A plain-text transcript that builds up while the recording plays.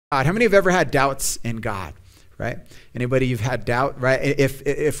God. How many have ever had doubts in God, right? Anybody you've had doubt, right?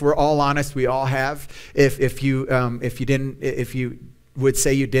 If we're all honest, we all have. If you would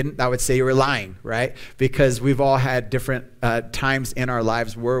say you didn't, I would say you were lying, right? Because we've all had different times in our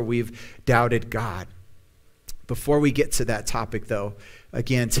lives where we've doubted God. Before we get to that topic, though,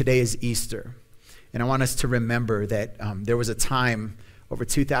 again, today is Easter. And I want us to remember that there was a time over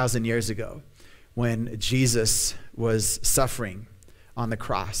 2,000 years ago when Jesus was suffering on the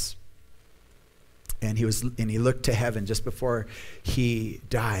cross. And he looked to heaven just before he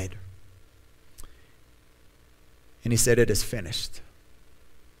died. And he said, "It is finished."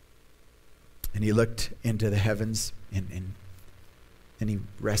 And he looked into the heavens and he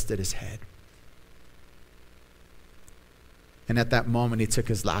rested his head. And at that moment, he took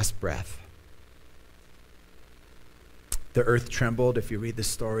his last breath. The earth trembled, if you read the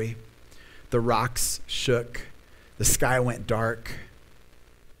story. The rocks shook. The sky went dark.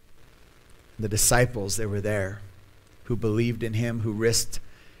 The disciples, they were there, who believed in him, who risked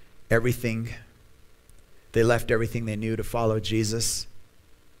everything. They left everything they knew to follow Jesus.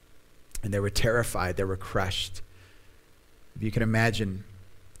 And they were terrified. They were crushed. If you can imagine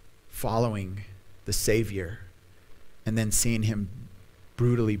following the Savior and then seeing him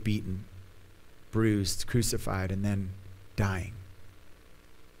brutally beaten, bruised, crucified, and then dying.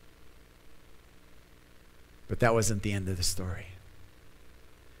 But that wasn't the end of the story.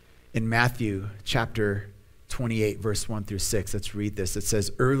 In Matthew chapter 28, verse 1 through 6, let's read this. It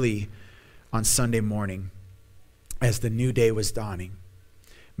says, "Early on Sunday morning, as the new day was dawning,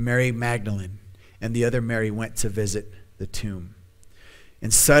 Mary Magdalene and the other Mary went to visit the tomb.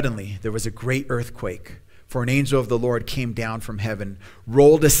 And suddenly there was a great earthquake, for an angel of the Lord came down from heaven,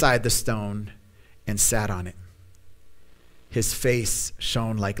 rolled aside the stone, and sat on it. His face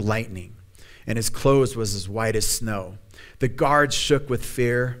shone like lightning, and his clothes was as white as snow. The guards shook with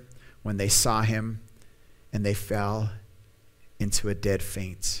fear when they saw him, and they fell into a dead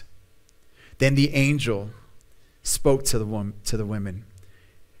faint. Then the angel spoke to the women.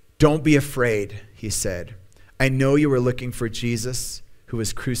 'Don't be afraid,' he said. 'I know you were looking for Jesus who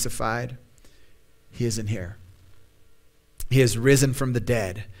was crucified. He isn't here. He has risen from the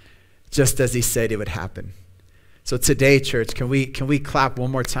dead, just as he said it would happen.'" So today, church, can we clap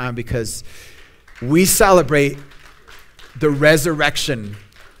one more time, because we celebrate the resurrection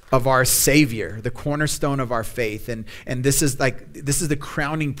of our Savior, the cornerstone of our faith. And this is the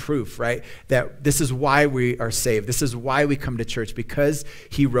crowning proof, right? That this is why we are saved. This is why we come to church, because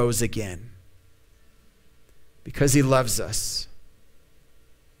he rose again. Because he loves us.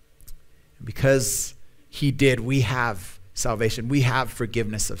 Because he did, we have salvation. We have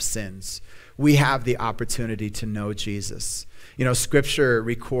forgiveness of sins. We have the opportunity to know Jesus. You know, Scripture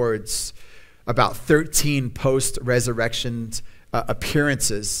records about 13 post-resurrection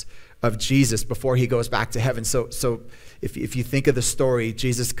appearances of Jesus before he goes back to heaven. So if you think of the story,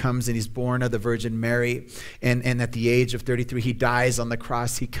 Jesus comes and he's born of the Virgin Mary, and at the age of 33, he dies on the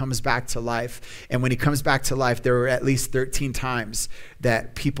cross. He comes back to life. And when he comes back to life, there were at least 13 times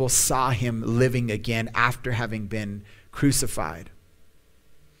that people saw him living again after having been crucified.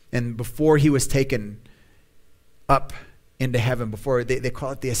 And before he was taken up into heaven, before they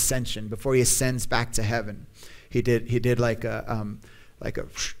call it the ascension, before he ascends back to heaven, he did like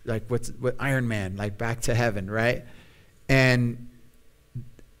what Iron Man, like back to heaven, right? And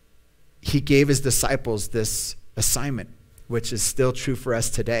he gave his disciples this assignment, which is still true for us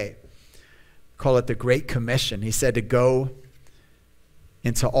today. Call it the Great Commission. He said to go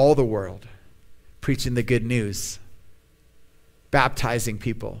into all the world, preaching the good news, baptizing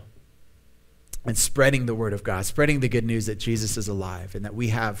people, and spreading the word of God, spreading the good news that Jesus is alive and that we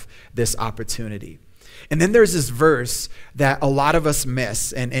have this opportunity. And then there's this verse that a lot of us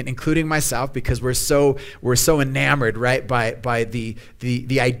miss, and including myself, because we're so enamored, right, by the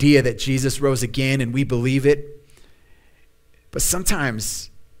idea that Jesus rose again, and we believe it. But sometimes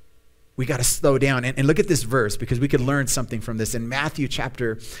we got to slow down and look at this verse, because we could learn something from this. In Matthew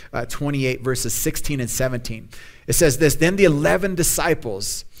chapter 28, verses 16 and 17, it says this: "Then the 11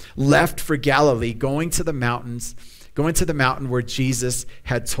 disciples left for Galilee, going to the mountain where Jesus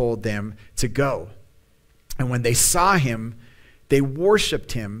had told them to go. And when they saw him, they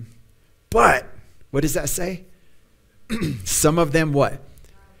worshiped him. But," what does that say? "Some of them" what?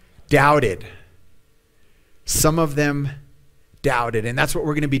 Doubted. Some of them doubted. And that's what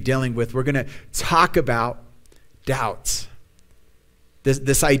we're going to be dealing with. We're going to talk about doubt.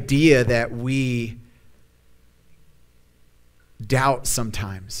 This idea that we doubt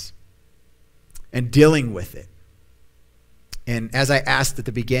sometimes and dealing with it. And as I asked at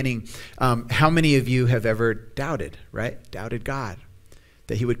the beginning, how many of you have ever doubted, right? Doubted God.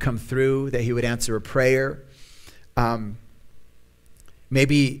 that he would come through, that he would answer a prayer.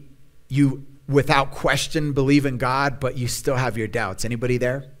 Maybe you, without question, believe in God, but you still have your doubts. Anybody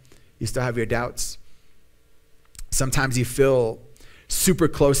there? You still have your doubts? Sometimes you feel super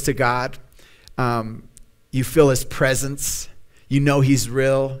close to God. You feel his presence. You know he's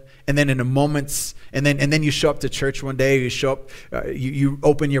real. And then in a moment, and then you show up to church one day, you show up, you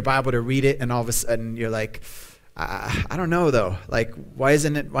open your Bible to read it, and all of a sudden you're like, I don't know though. Like, why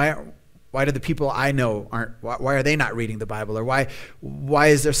do the people I know why are they not reading the Bible? Or why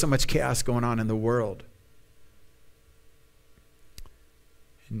is there so much chaos going on in the world?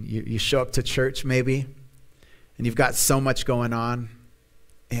 And you show up to church maybe, and you've got so much going on,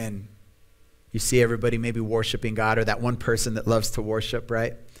 and you see everybody maybe worshiping God, or that one person that loves to worship,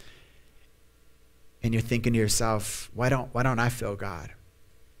 right? And you're thinking to yourself, why don't I feel God?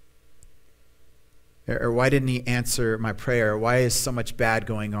 Or why didn't he answer my prayer? Why is so much bad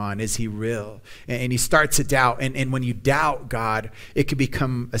going on? Is he real? And you start to doubt. And when you doubt God, it can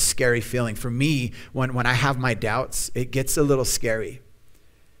become a scary feeling. For me, when I have my doubts, it gets a little scary.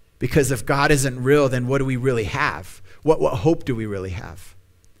 Because if God isn't real, then what do we really have? What hope do we really have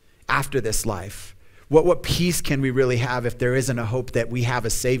after this life? What peace can we really have if there isn't a hope that we have a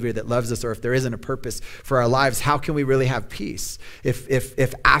Savior that loves us, or if there isn't a purpose for our lives? How can we really have peace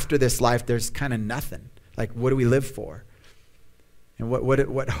if after this life there's kind of nothing? Like, what do we live for? And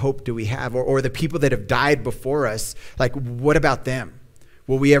what hope do we have? Or the people that have died before us, like, what about them?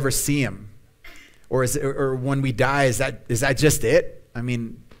 Will we ever see them? Or when we die, is that just it? I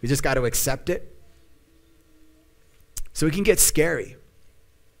mean, we just got to accept it. So it can get scary.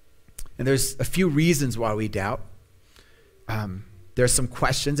 And there's a few reasons why we doubt. There's some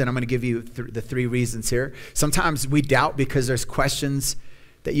questions, and I'm going to give you the three reasons here. Sometimes we doubt because there's questions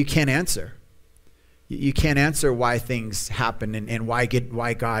that you can't answer. You can't answer why things happen and why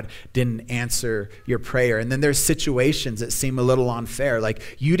God didn't answer your prayer. And then there's situations that seem a little unfair.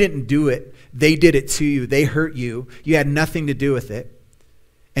 Like, you didn't do it. They did it to you. They hurt you. You had nothing to do with it.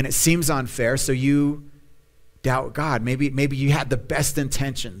 And it seems unfair, so you doubt God. Maybe you had the best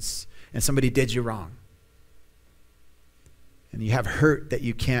intentions, and somebody did you wrong. And you have hurt that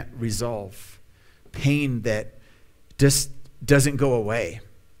you can't resolve. Pain that just doesn't go away.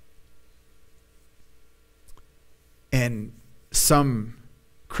 And some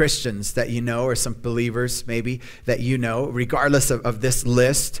Christians that you know, or some believers maybe that you know, regardless of this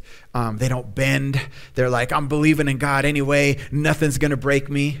list, they don't bend. They're like, I'm believing in God anyway. Nothing's going to break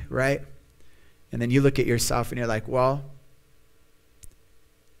me, right? And then you look at yourself and you're like, well,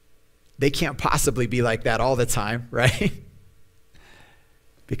 they can't possibly be like that all the time, right?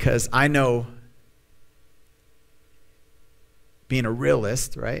 Because I know, being a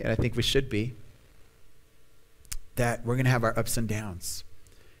realist, right, and I think we should be, that we're going to have our ups and downs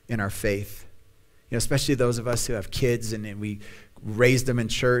in our faith. You know, especially those of us who have kids and we raised them in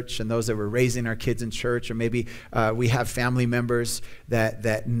church, and those that were raising our kids in church, or maybe we have family members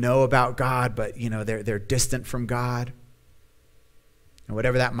that know about God, but you know they're distant from God. And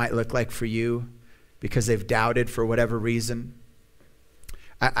whatever that might look like for you, because they've doubted for whatever reason,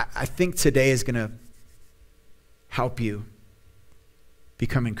 I think today is going to help you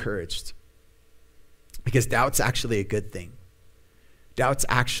become encouraged. Because doubt's actually a good thing. Doubt's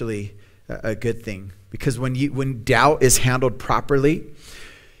actually a good thing. Because when doubt is handled properly,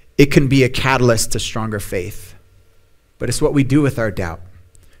 it can be a catalyst to stronger faith. But it's what we do with our doubt.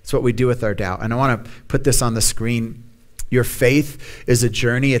 It's what we do with our doubt. And I want to put this on the screen. Your faith is a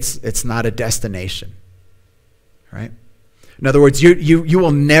journey. It's not a destination. Right? In other words, you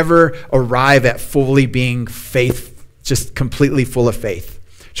will never arrive at fully being faith, just completely full of faith.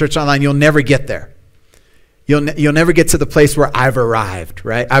 Church Online, you'll never get there. You'll never get to the place where I've arrived,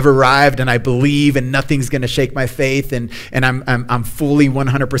 right? I've arrived and I believe and nothing's going to shake my faith, and I'm fully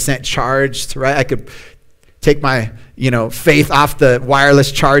 100% charged, right? I could take my faith off the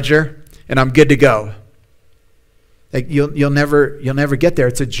wireless charger and I'm good to go. Like you'll never get there.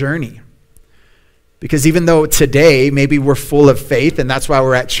 It's a journey. Because even though today maybe we're full of faith, and that's why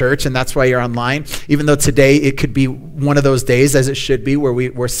we're at church and that's why you're online, even though today it could be one of those days, as it should be, where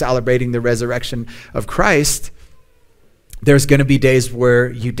we're celebrating the resurrection of Christ, there's going to be days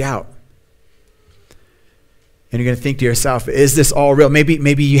where you doubt. And you're going to think to yourself, is this all real?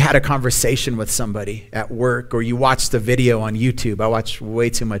 Maybe you had a conversation with somebody at work, or you watched a video on YouTube. I watch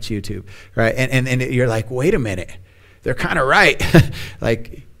way too much YouTube, right? And you're like, wait a minute, they're kind of right.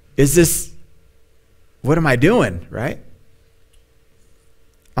 Like, is this... what am I doing, right?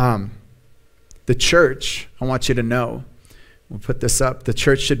 The church, I want you to know, we'll put this up, the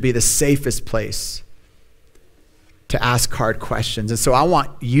church should be the safest place to ask hard questions. And so I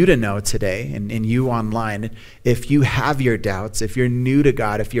want you to know today, and you online, if you have your doubts, if you're new to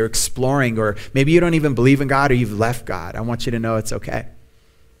God, if you're exploring, or maybe you don't even believe in God or you've left God, I want you to know it's okay.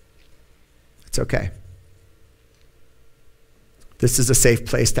 It's okay. This is a safe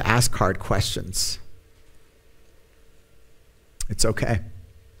place to ask hard questions. It's okay.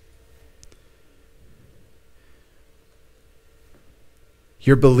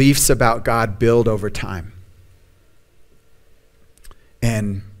 Your beliefs about God build over time.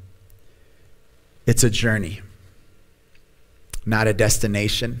 And it's a journey, not a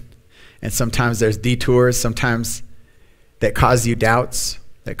destination. And sometimes there's detours, sometimes that cause you doubts,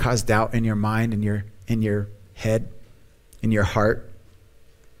 that cause doubt in your mind, in your head, in your heart.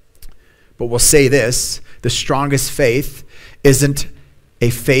 But we'll say this, the strongest faith isn't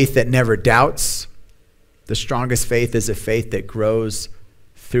a faith that never doubts. The strongest faith is a faith that grows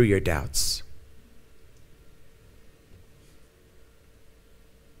through your doubts.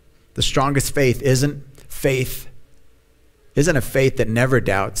 The strongest faith isn't a faith that never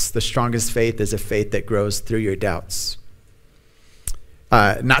doubts. The strongest faith is a faith that grows through your doubts.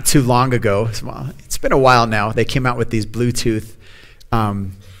 Not too long ago, well, it's been a while now, they came out with these Bluetooth earpieces,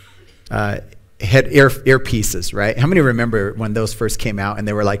 right? How many remember when those first came out and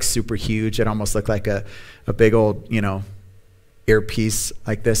they were like super huge? It almost looked like a big old, earpiece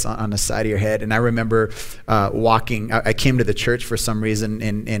like this on the side of your head. And I remember walking, I came to the church for some reason,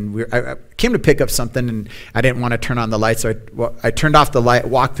 and I came to pick up something, and I didn't want to turn on the light, so I turned off the light,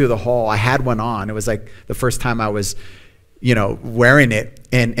 walked through the hall. I had one on. It was like the first time I was wearing it,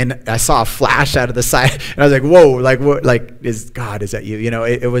 and I saw a flash out of the side, and I was like, whoa, like what, like, is that you?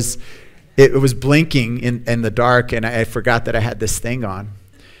 It was blinking in the dark, and I forgot that I had this thing on.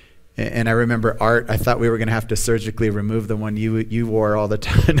 And I remember Art, I thought we were going to have to surgically remove the one you wore all the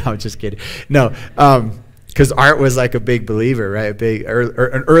time. No, I'm just kidding. No, because Art was like a big believer, right?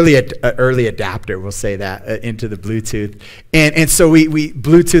 An early adapter, we'll say that, into the Bluetooth. And so we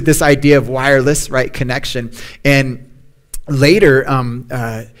Bluetooth this idea of wireless, right, connection. And later,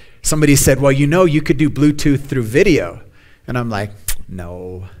 somebody said, well, you could do Bluetooth through video. And I'm like,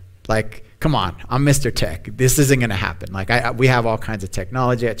 no, like, come on, I'm Mr. Tech. This isn't going to happen. Like, we have all kinds of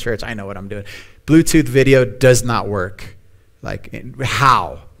technology at church. I know what I'm doing. Bluetooth video does not work. Like,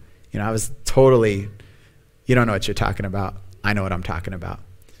 how? I was totally, you don't know what you're talking about. I know what I'm talking about.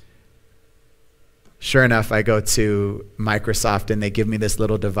 Sure enough, I go to Microsoft, and they give me this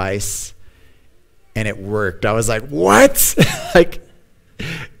little device, and it worked. I was like, what? Like,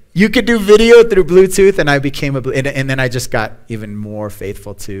 you could do video through Bluetooth, and I became and then I just got even more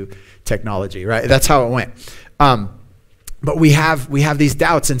faithful to technology, right? That's how it went. But we have these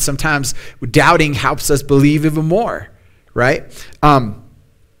doubts, and sometimes doubting helps us believe even more, right?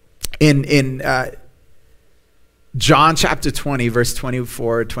 In John chapter 20, verse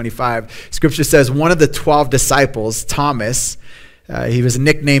 24, 25, scripture says, one of the 12 disciples, Thomas, he was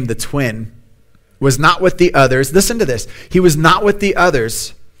nicknamed the twin, was not with the others. Listen to this. He was not with the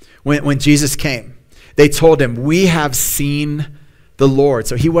others when Jesus came. They told him, we have seen the Lord.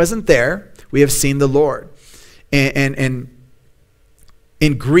 So he wasn't there. We have seen the Lord. And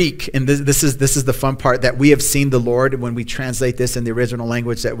in Greek, and this is the fun part, that we have seen the Lord, when we translate this in the original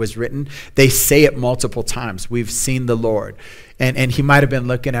language that was written, they say it multiple times. We've seen the Lord. And he might have been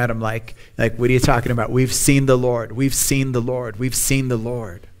looking at him like, what are you talking about? We've seen the Lord. We've seen the Lord. We've seen the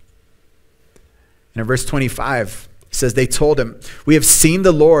Lord. And in verse 25, it says, they told him, we have seen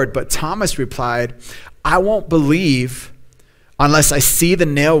the Lord. But Thomas replied, I won't believe unless I see the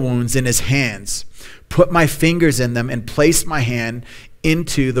nail wounds in his hands, put my fingers in them, and place my hand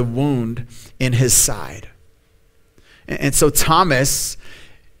into the wound in his side. And so Thomas,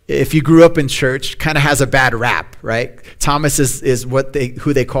 if you grew up in church, kind of has a bad rap, right? Thomas is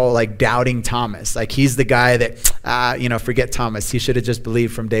who they call like doubting Thomas. Like, he's the guy that, forget Thomas. He should have just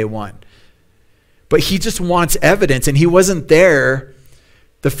believed from day one. But he just wants evidence, and he wasn't there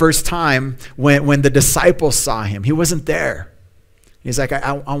the first time when the disciples saw him. He wasn't there. He's like,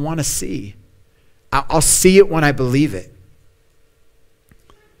 I want to see. I'll see it when I believe it.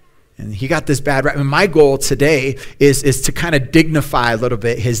 And he got this bad rap. And my goal today is to kind of dignify a little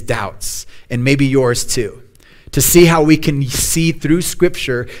bit his doubts, and maybe yours too. To see how we can see through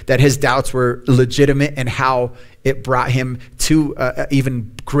Scripture that his doubts were legitimate, and how it brought him to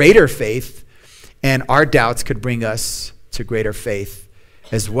even greater faith. And our doubts could bring us to greater faith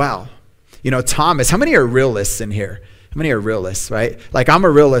as well. Thomas, how many are realists in here? How many are realists, right? Like, I'm a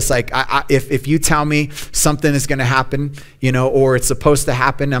realist. Like, if you tell me something is going to happen, or it's supposed to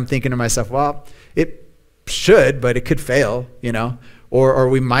happen, I'm thinking to myself, well, it should, but it could fail, or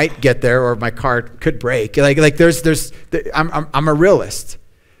we might get there, or my car could break. I'm a realist.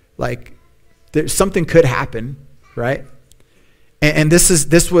 Like, something could happen, right? And this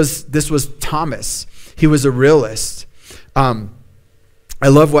was Thomas. He was a realist. I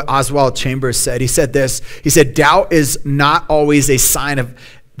love what Oswald Chambers said. He said this. He said, doubt is not always a sign of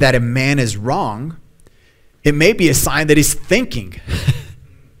that a man is wrong. It may be a sign that he's thinking.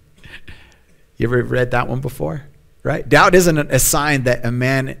 You ever read that one before? Right? Doubt isn't a sign that a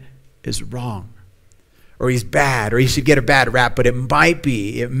man is wrong, or he's bad, or he should get a bad rap, but it may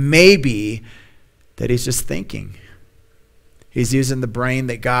be that he's just thinking. He's using the brain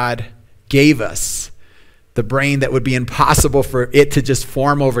that God gave us, the brain that would be impossible for it to just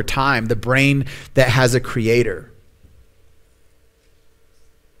form over time, the brain that has a creator.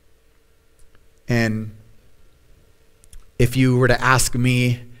 And if you were to ask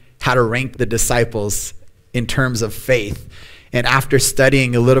me how to rank the disciples in terms of faith, and after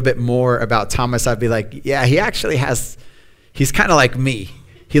studying a little bit more about Thomas, I'd be like, yeah, he's kind of like me.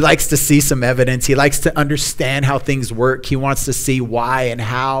 He likes to see some evidence. He likes to understand how things work. He wants to see why and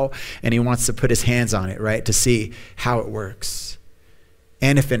how, and he wants to put his hands on it, right, to see how it works.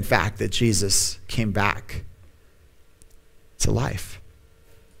 And if in fact that Jesus came back to life.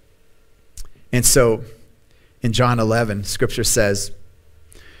 And so in John 11, scripture says,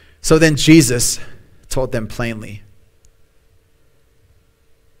 so then Jesus told them plainly,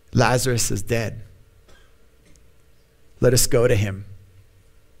 Lazarus is dead. Let us go to him.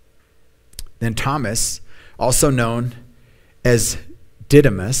 Then Thomas, also known as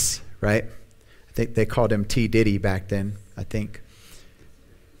Didymus, right? I think they called him T. Diddy back then, I think.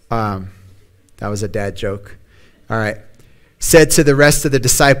 That was a dad joke. All right. Said to the rest of the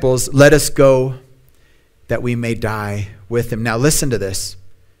disciples, let us go that we may die with him. Now listen to this.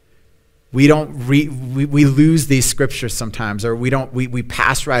 We lose these scriptures sometimes, or we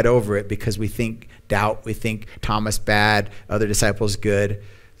pass right over it because we think doubt, we think Thomas bad, other disciples good.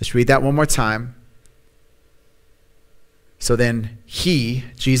 Let's read that one more time. So then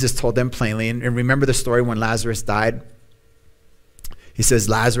Jesus told them plainly, and remember the story when Lazarus died? He says,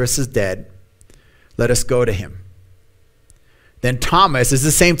 Lazarus is dead. Let us go to him. Then Thomas, is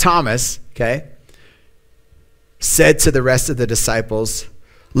the same Thomas, okay, said to the rest of the disciples,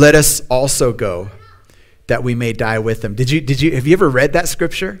 let us also go that we may die with him. Have you ever read that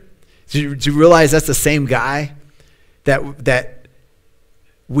scripture? Did you realize that's the same guy that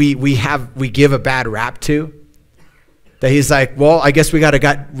we give a bad rap to? That he's like, well, I guess we got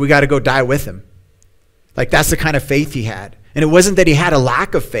to go die with him. Like, that's the kind of faith he had. And it wasn't that he had a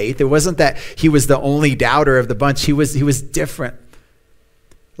lack of faith. It wasn't that he was the only doubter of the bunch. He was different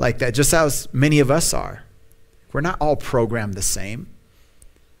like that, just as many of us are. We're not all programmed the same.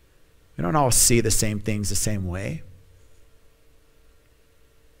 We don't all see the same things the same way.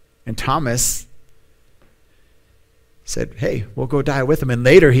 And Thomas said, hey, we'll go die with him. And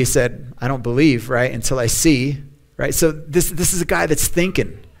later he said, I don't believe, right, until I see, right? So this is a guy that's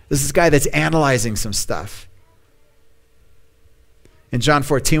thinking. This is a guy that's analyzing some stuff. In John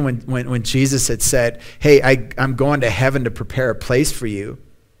 14, when Jesus had said, hey, I'm going to heaven to prepare a place for you.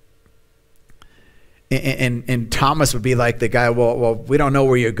 And Thomas would be like the guy, well, we don't know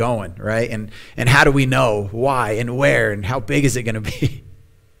where you're going, right? And how do we know why and where and how big is it going to be?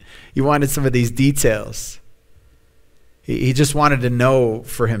 He wanted some of these details. He just wanted to know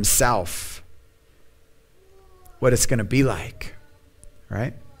for himself what it's going to be like,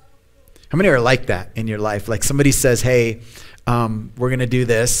 right? How many are like that in your life? Like somebody says, hey, we're going to do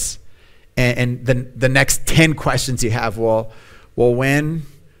this. And the next 10 questions you have, well, when?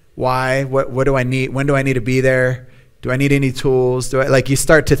 Why? What do I need? When do I need to be there? Do I need any tools? You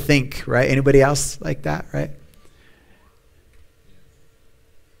start to think, right? Anybody else like that, right?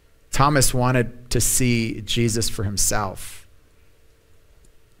 Thomas wanted to see Jesus for himself.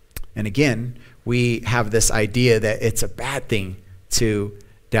 And again, we have this idea that it's a bad thing to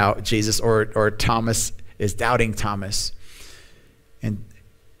doubt Jesus, or Thomas is doubting Thomas. And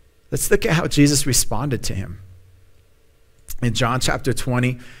let's look at how Jesus responded to him. In John chapter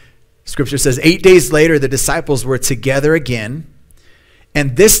 20, scripture says, 8 days later, the disciples were together again.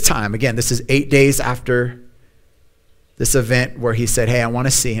 And this time, again, this is 8 days after this event where he said, hey, I want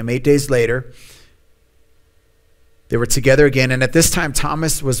to see him. 8 days later, they were together again. And at this time,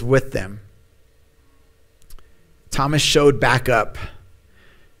 Thomas was with them. Thomas showed back up.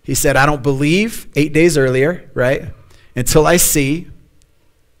 He said, I don't believe 8 days earlier, right? Until I see.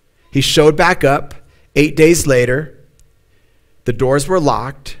 He showed back up 8 days later. The doors were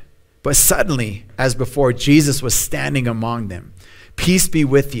locked, but suddenly, as before, Jesus was standing among them. Peace be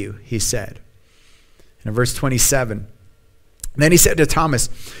with you, he said. And in verse 27, Then he said to Thomas,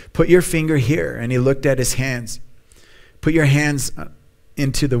 put your finger here. And he looked at his hands. Put your hands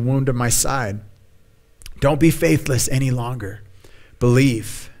into the wound of my side. Don't be faithless any longer.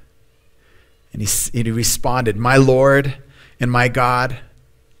 Believe. And he responded, my Lord and my God.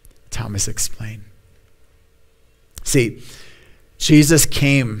 Thomas explained. See, Jesus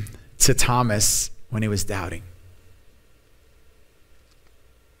came to Thomas when he was doubting.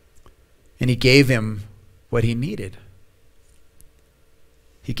 And he gave him what he needed.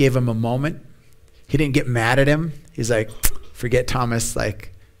 He gave him a moment. He didn't get mad at him. He's like, forget Thomas,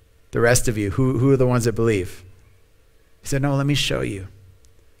 like the rest of you. Who are the ones that believe? He said, no, let me show you.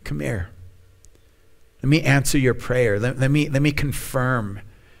 Come here. Let me answer your prayer. Let me confirm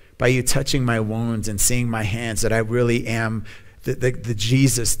by you touching my wounds and seeing my hands that I really am the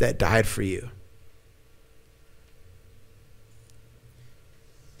Jesus that died for you.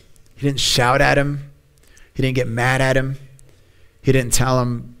 He didn't shout at him. He didn't get mad at him. He didn't tell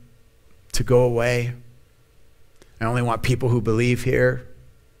him to go away. I only want people who believe here.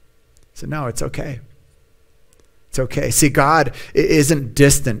 He said, no, it's okay. It's okay. See, God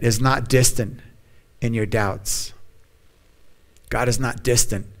is not distant in your doubts. God is not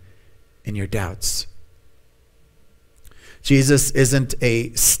distant in your doubts. Jesus isn't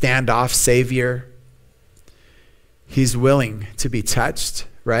a standoff savior. He's willing to be touched,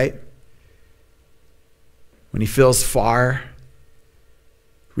 right? When he feels far,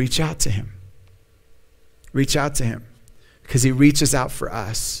 reach out to him. Reach out to him because he reaches out for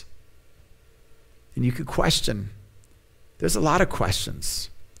us. And you could question. There's a lot of questions.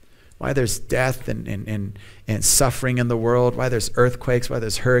 Why there's death and suffering in the world, why there's earthquakes, why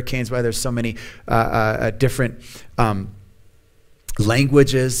there's hurricanes, why there's so many different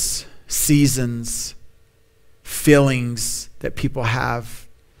languages, seasons, feelings that people have,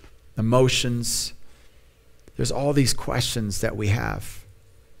 emotions. There's all these questions that we have.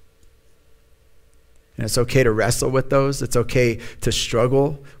 And it's okay to wrestle with those. It's okay to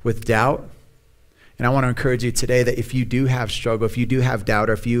struggle with doubt. And I want to encourage you today that if you do have struggle, if you do have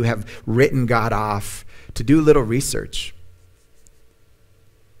doubt, or if you have written God off, to do a little research.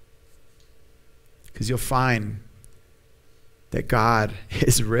 Because you'll find that God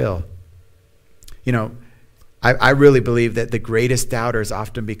is real. You know, I really believe that the greatest doubters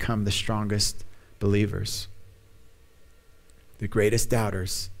often become the strongest believers. The greatest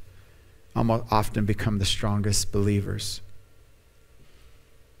doubters often become the strongest believers.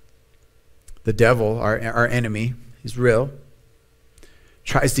 The devil, our enemy, he's real,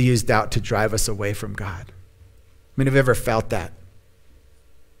 tries to use doubt to drive us away from God. I mean, have you ever felt that?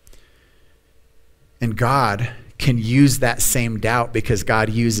 And God can use that same doubt, because God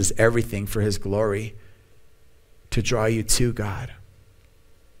uses everything for his glory, to draw you to God.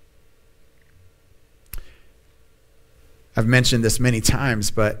 I've mentioned this many times,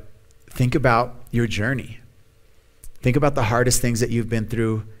 but think about your journey. Think about the hardest things that you've been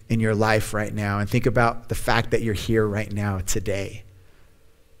through in your life right now, and think about the fact that you're here right now today.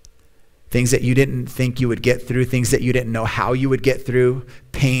 Things that you didn't think you would get through, things that you didn't know how you would get through,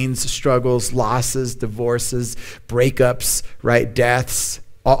 pains, struggles, losses, divorces, breakups, right, deaths,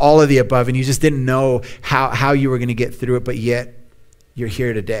 all of the above, and you just didn't know how you were going to get through it, but yet you're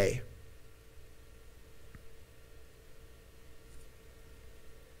here today.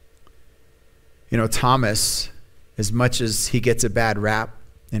 You know, Thomas, as much as he gets a bad rap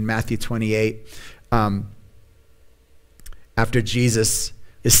in Matthew 28, after Jesus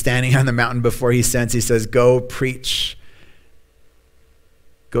is standing on the mountain before he sends, he says, go preach,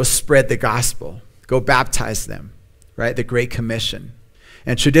 go spread the gospel, go baptize them, right? The Great Commission.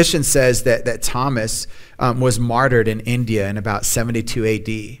 And tradition says that Thomas was martyred in India in about 72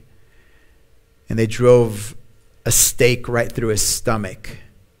 AD. And they drove a stake right through his stomach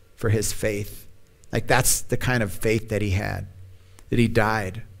for his faith. Like, that's the kind of faith that he had, that he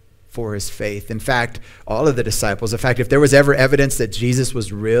died for his faith. In fact, all of the disciples, in fact, if there was ever evidence that Jesus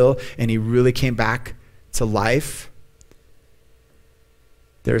was real and he really came back to life,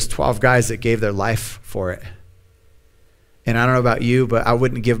 there's 12 guys that gave their life for it. And I don't know about you, but I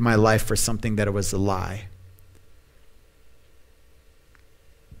wouldn't give my life for something that was a lie.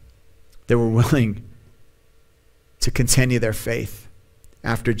 They were willing to continue their faith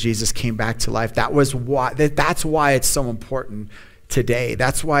after Jesus came back to life. That's why it's so important today.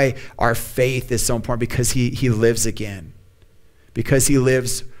 That's why our faith is so important, because he lives again. Because he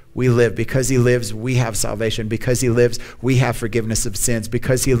lives, we live. Because he lives, we have salvation. Because he lives, we have forgiveness of sins.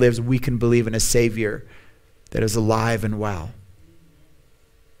 Because he lives, we can believe in a Savior that is alive and well.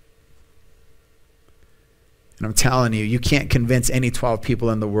 And I'm telling you, you can't convince any 12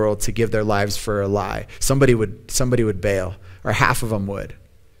 people in the world to give their lives for a lie. Somebody would bail, or half of them would.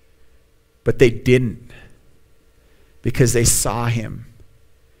 But they didn't, because they saw him.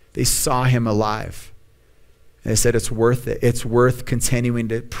 They saw him alive. And they said, it's worth it. It's worth continuing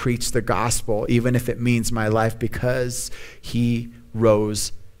to preach the gospel, even if it means my life, because he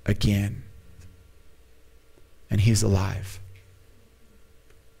rose again. And he's alive.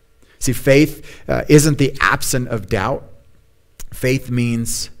 See, faith isn't the absence of doubt. Faith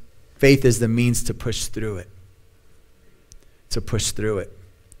is the means to push through it. To push through it.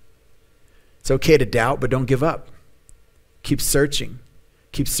 It's okay to doubt, but don't give up. Keep searching.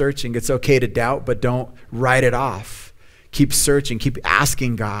 Keep searching. It's okay to doubt, but don't write it off. Keep searching. Keep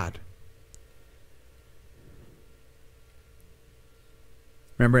asking God.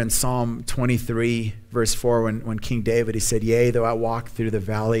 Remember in Psalm 23, verse 4, when King David, he said, yea, though I walk through the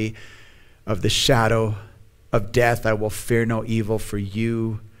valley of the shadow of death, I will fear no evil, for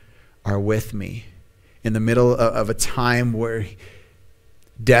you are with me. In the middle of a time where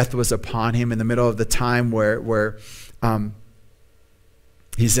death was upon him, in the middle of the time where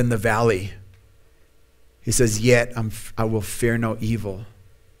he's in the valley, he says, yet I will fear no evil.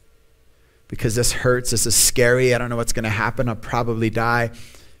 Because this hurts, this is scary, I don't know what's going to happen, I'll probably die.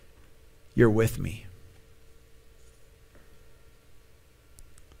 You're with me.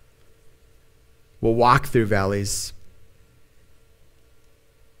 We'll walk through valleys,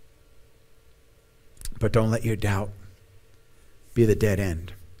 but don't let your doubt be the dead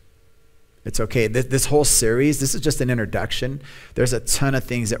end. It's okay. This whole series, this is just an introduction. There's a ton of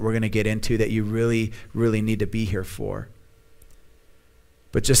things that we're going to get into that you really, really need to be here for.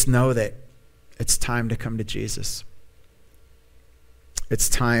 But just know that it's time to come to Jesus. It's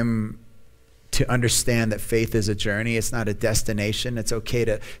time to understand that faith is a journey. It's not a destination. It's okay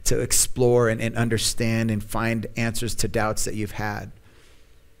to explore and understand and find answers to doubts that you've had.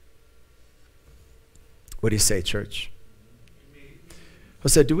 What do you say, church?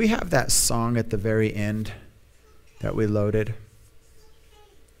 Jose, do we have that song at the very end that we loaded?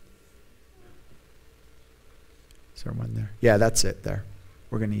 Is there one there? Yeah, that's it there.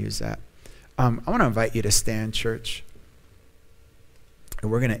 We're going to use that. I want to invite you to stand, church. And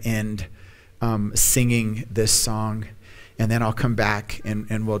we're going to end singing this song. And then I'll come back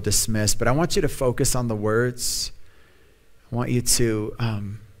and we'll dismiss. But I want you to focus on the words. I want you to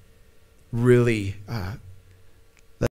really